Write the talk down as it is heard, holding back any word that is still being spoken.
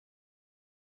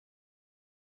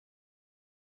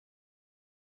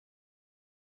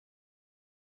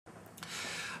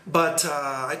But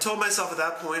I told myself at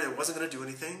that point it wasn't going to do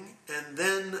anything. And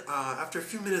then after a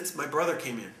few minutes, my brother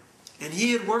came in. And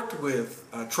he had worked with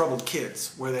troubled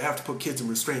kids, where they have to put kids in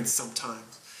restraints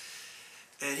sometimes.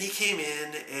 And he came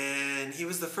in, and he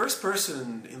was the first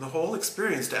person in the whole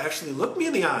experience to actually look me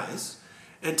in the eyes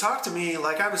and talk to me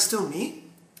like I was still me.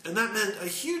 And that meant a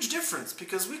huge difference,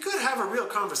 because we could have a real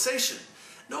conversation.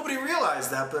 Nobody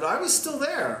realized that, but I was still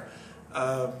there.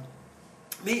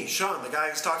 Me, Sean, the guy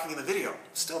who's talking in the video,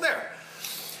 still there.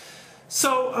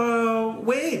 So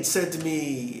Wade said to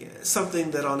me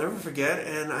something that I'll never forget,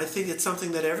 and I think it's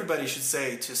something that everybody should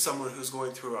say to someone who's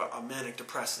going through a manic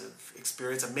depressive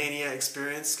experience, a mania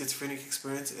experience, schizophrenic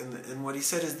experience. And what he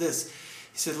said is this.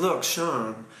 He said, look,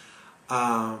 Sean,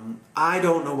 I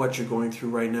don't know what you're going through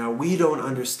right now. We don't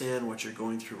understand what you're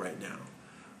going through right now.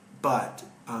 But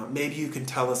maybe you can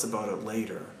tell us about it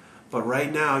later. But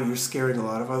right now you're scaring a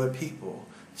lot of other people.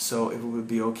 So if it would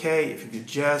be okay if you could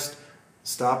just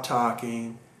stop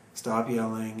talking, stop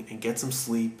yelling, and get some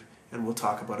sleep, and we'll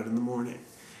talk about it in the morning.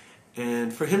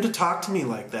 And for him to talk to me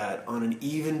like that on an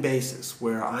even basis,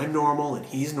 where I'm normal and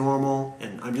he's normal,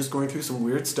 and I'm just going through some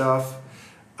weird stuff,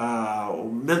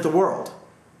 meant the world.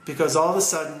 Because all of a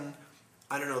sudden,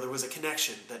 I don't know, there was a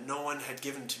connection that no one had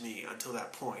given to me until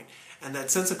that point. And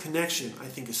that sense of connection, I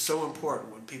think, is so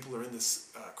important when people are in this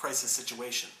crisis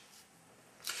situation.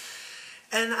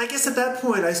 And I guess at that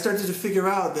point I started to figure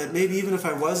out that maybe even if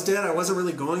I was dead, I wasn't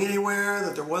really going anywhere,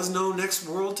 that there was no next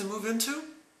world to move into.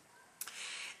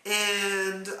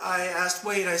 And I asked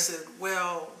Wade, I said,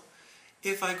 well,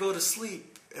 if I go to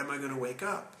sleep, am I going to wake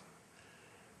up?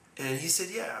 And he said,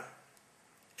 yeah.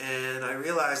 And I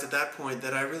realized at that point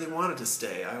that I really wanted to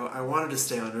stay. I wanted to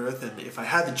stay on Earth, and if I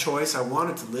had the choice, I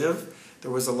wanted to live.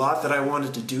 There was a lot that I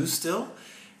wanted to do still.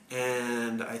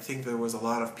 And I think there was a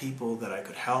lot of people that I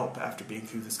could help after being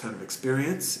through this kind of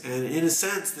experience. And in a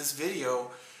sense, this video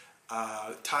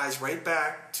ties right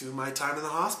back to my time in the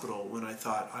hospital, when I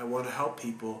thought, I want to help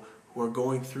people who are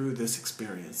going through this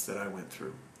experience that I went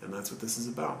through. And that's what this is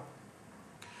about.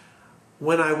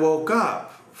 When I woke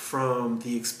up from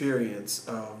the experience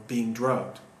of being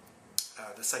drugged,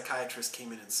 the psychiatrist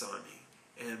came in and saw me,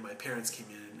 and my parents came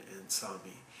in and saw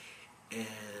me.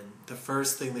 And the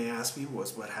first thing they asked me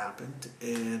was what happened,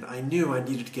 and I knew I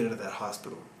needed to get out of that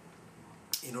hospital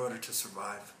in order to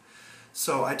survive.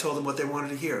 So I told them what they wanted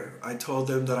to hear. I told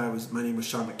them that my name was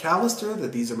Sean McAllister,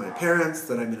 that these are my parents,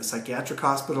 that I'm in a psychiatric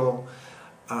hospital,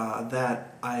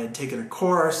 that I had taken a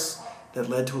course that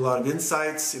led to a lot of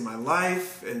insights in my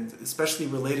life, and especially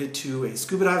related to a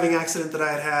scuba diving accident that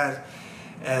I had had,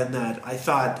 and that I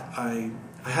thought I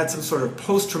had some sort of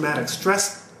post-traumatic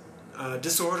stress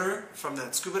disorder from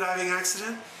that scuba diving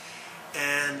accident,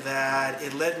 and that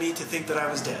it led me to think that I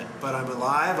was dead. But I'm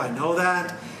alive, I know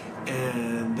that,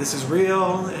 and this is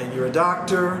real, and you're a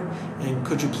doctor, and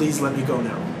could you please let me go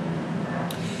now?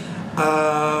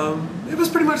 It was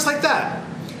pretty much like that.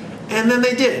 And then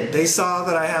they did. They saw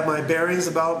that I had my bearings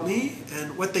about me,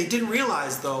 and what they didn't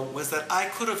realize, though, was that I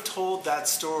could have told that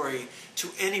story to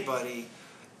anybody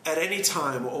at any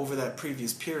time over that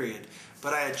previous period,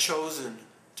 but I had chosen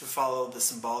to follow the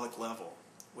symbolic level,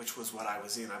 which was what I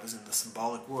was in. I was in the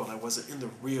symbolic world. I wasn't in the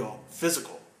real,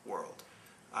 physical world.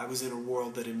 I was in a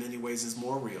world that in many ways is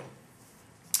more real.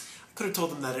 I could have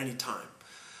told them that any time.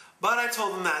 But I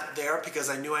told them that there because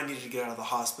I knew I needed to get out of the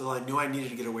hospital. I knew I needed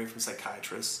to get away from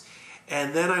psychiatrists.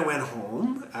 And then I went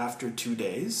home. After 2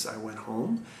 days, I went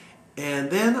home. And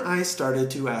then I started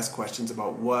to ask questions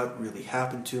about what really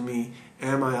happened to me.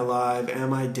 Am I alive?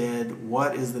 Am I dead?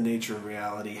 What is the nature of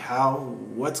reality?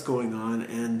 What's going on?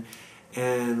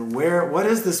 And what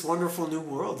is this wonderful new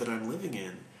world that I'm living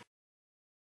in?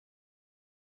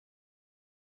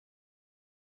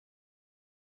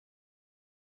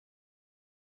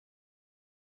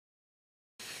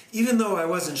 Even though I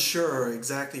wasn't sure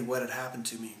exactly what had happened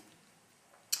to me,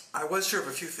 I was sure of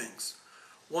a few things.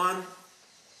 One,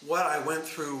 what I went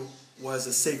through was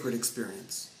a sacred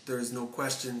experience. There is no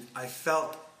question. I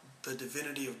felt the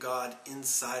divinity of God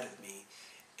inside of me.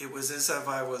 It was as if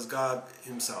I was God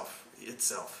himself,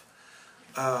 itself.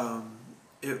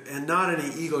 And not in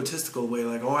an egotistical way,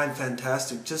 like, oh, I'm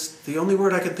fantastic. Just the only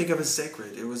word I could think of is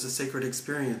sacred. It was a sacred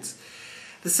experience.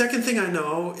 The second thing I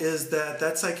know is that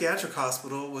that psychiatric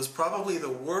hospital was probably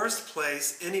the worst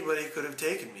place anybody could have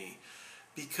taken me,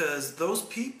 because those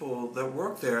people that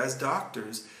work there as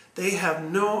doctors, they have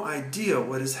no idea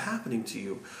what is happening to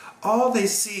you. All they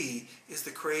see is the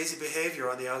crazy behavior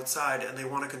on the outside, and they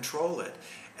want to control it.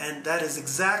 And that is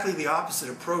exactly the opposite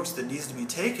approach that needs to be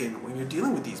taken when you're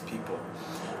dealing with these people.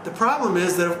 The problem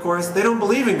is that, of course, they don't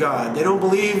believe in God. They don't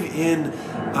believe in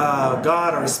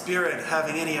God or Spirit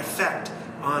having any effect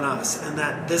on us, and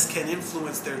that this can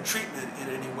influence their treatment in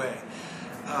any way.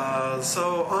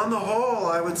 So on the whole,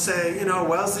 I would say, you know,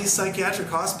 Wellesley Psychiatric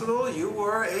Hospital, you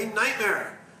were a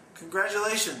nightmare.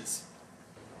 Congratulations.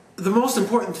 The most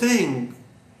important thing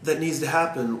that needs to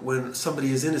happen when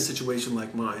somebody is in a situation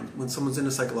like mine, when someone's in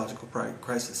a psychological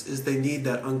crisis, is they need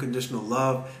that unconditional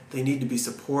love. They need to be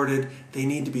supported. They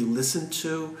need to be listened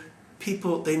to.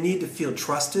 They need to feel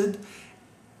trusted,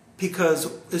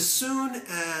 because as soon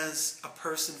as a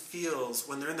person feels,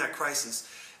 when they're in that crisis,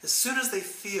 as soon as they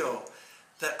feel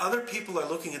that other people are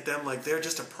looking at them like they're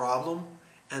just a problem,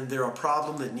 and they're a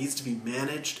problem that needs to be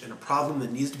managed and a problem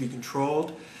that needs to be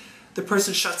controlled, the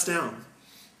person shuts down.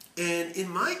 And in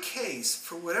my case,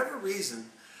 for whatever reason,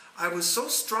 I was so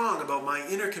strong about my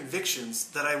inner convictions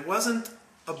that I wasn't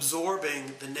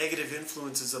absorbing the negative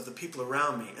influences of the people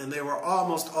around me, and they were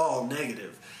almost all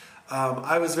negative.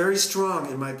 I was very strong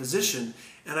in my position,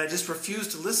 and I just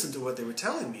refused to listen to what they were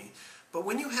telling me. But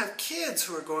when you have kids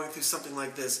who are going through something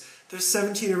like this, they're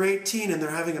 17 or 18 and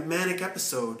they're having a manic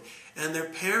episode, and their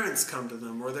parents come to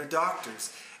them or their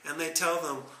doctors, and they tell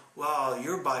them, well,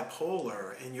 you're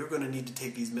bipolar and you're going to need to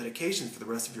take these medications for the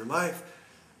rest of your life.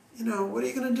 You know, what are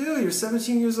you going to do? You're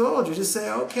 17 years old. You just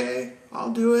say, okay,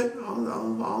 I'll do it.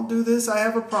 I'll do this. I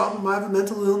have a problem. I have a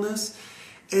mental illness.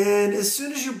 And as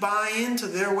soon as you buy into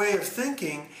their way of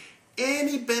thinking,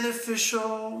 any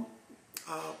beneficial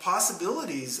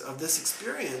possibilities of this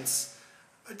experience,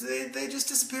 they just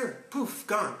disappear. Poof,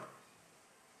 gone.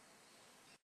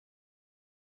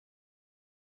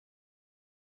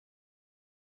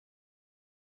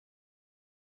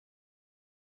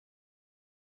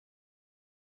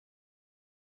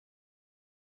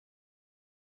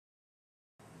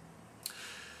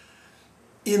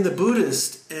 In the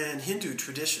Buddhist and Hindu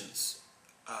traditions,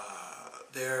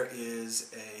 there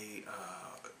is a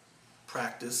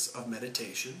practice of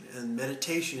meditation, and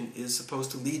meditation is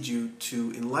supposed to lead you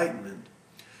to enlightenment.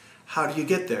 How do you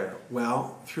get there?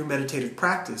 Well, through meditative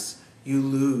practice, you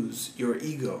lose your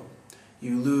ego.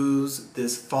 You lose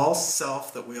this false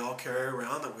self that we all carry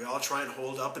around, that we all try and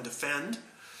hold up and defend.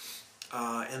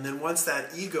 And then once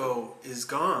that ego is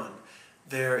gone,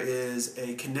 there is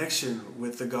a connection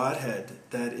with the Godhead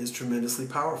that is tremendously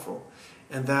powerful.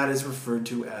 And that is referred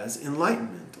to as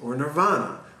enlightenment or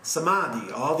nirvana, samadhi,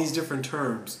 all these different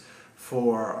terms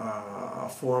for a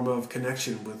form of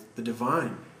connection with the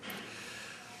divine.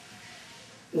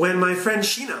 When my friend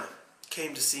Sheena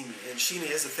came to see me, and Sheena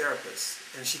is a therapist,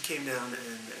 and she came down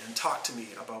and talked to me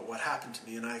about what happened to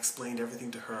me, and I explained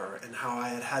everything to her and how I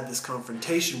had had this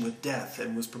confrontation with death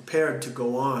and was prepared to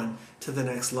go on to the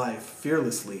next life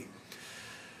fearlessly.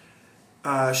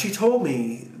 She told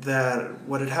me that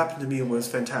what had happened to me was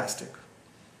fantastic,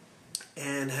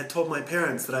 and had told my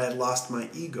parents that I had lost my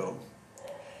ego.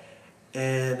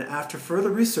 And after further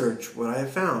research, what I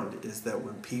have found is that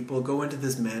when people go into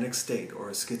this manic state or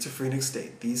a schizophrenic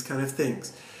state, these kind of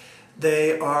things,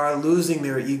 they are losing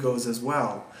their egos as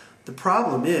well. The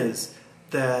problem is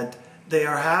that they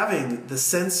are having the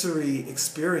sensory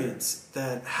experience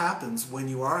that happens when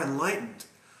you are enlightened,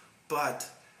 but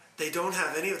they don't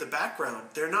have any of the background.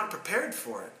 They're not prepared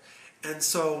for it. And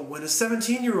so when a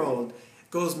 17-year-old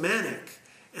goes manic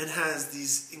and has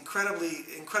these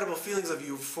incredible feelings of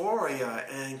euphoria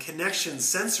and connections,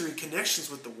 sensory connections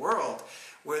with the world,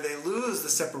 where they lose the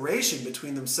separation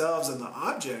between themselves and the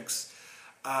objects,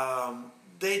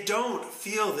 they don't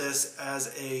feel this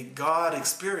as a God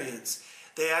experience.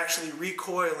 They actually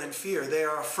recoil in fear. They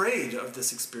are afraid of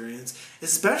this experience,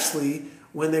 especially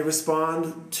when they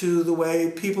respond to the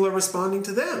way people are responding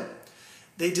to them.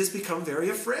 They just become very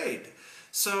afraid.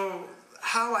 So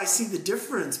how I see the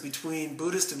difference between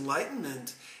Buddhist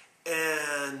enlightenment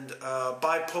and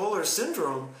bipolar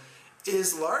syndrome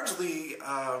is largely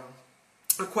a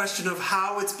question of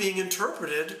how it's being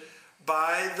interpreted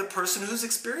by the person who's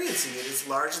experiencing it. It's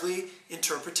largely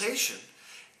interpretation.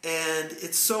 And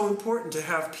it's so important to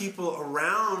have people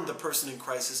around the person in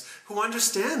crisis who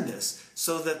understand this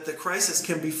so that the crisis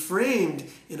can be framed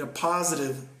in a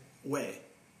positive way.